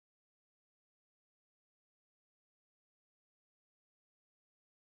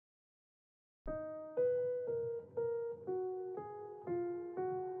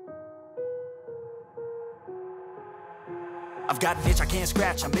I've got an itch I can't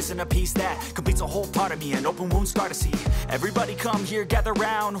scratch, I'm missing a piece that completes a whole part of me, an open wound scar to see. Everybody come here, gather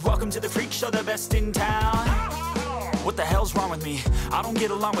round, welcome to the freak show, the best in town. What the hell's wrong with me? I don't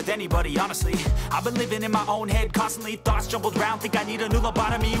get along with anybody, honestly. I've been living in my own head constantly, thoughts jumbled around, think I need a new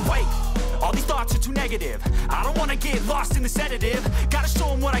lobotomy. Wait, all these thoughts are too negative. I don't wanna get lost in the sedative. Gotta show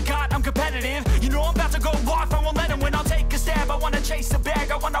them what I got, I'm competitive. You know I'm about to go off, I won't let them win, I'll take a stab. I wanna chase the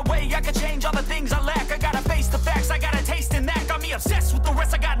bag, I want a way I can change all the things I lack. I gotta face the facts, I got a taste in that. Got me obsessed with the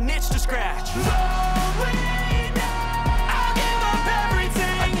rest, I got an itch to scratch. I'll give up everything.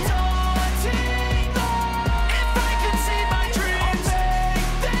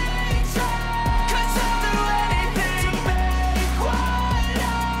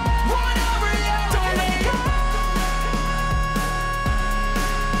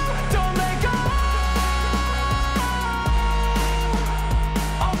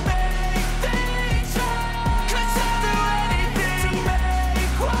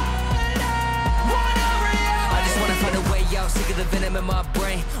 The venom in my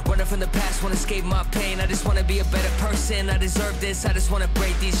brain, running from the past, wanna escape my pain. I just wanna be a better person, I deserve this, I just wanna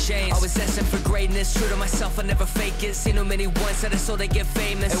break these chains. Always asking for greatness, true to myself, I never fake it. Seen too many once that I so they get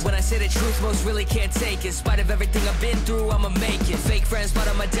famous. And when I say the truth, most really can't take it. In spite of everything I've been through, I'ma make it. Fake friends, but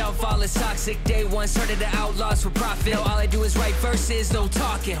on my downfall is toxic. Day one, started the outlaws for profit. Now all I do is write verses, no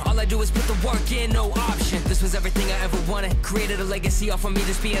talking. All I do is put the work in, no option. This was everything I ever wanted, created a legacy off of me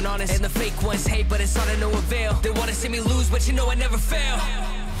just being honest. And the fake ones hate, but it's all to no avail. They wanna see me lose, but you know I never fail.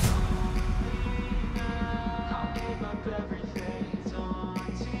 I'll give up everything,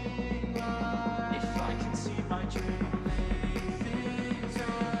 daunting if I can see my dream.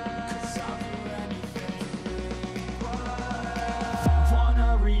 Cause I'll do anything. Want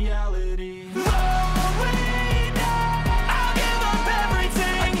a reality. I'll give up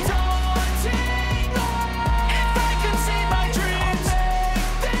everything, daunting if I can see my dreams.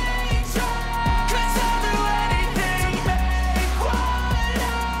 Cause I'll do anything.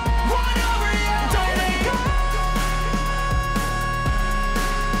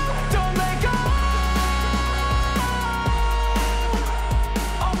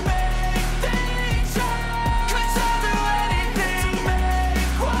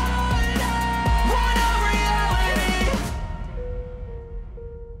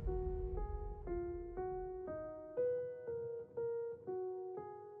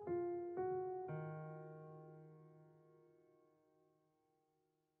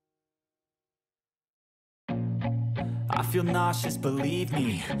 I feel nauseous, believe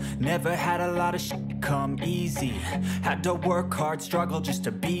me. Never had a lot of shit come easy. Had to work hard, struggle just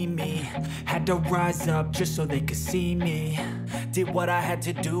to be me. Had to rise up just so they could see me. Did what I had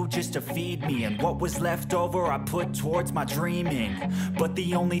to do just to feed me. And what was left over I put towards my dreaming. But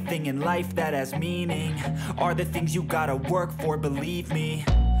the only thing in life that has meaning are the things you gotta work for, believe me.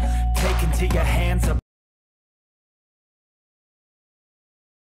 Take into your hands a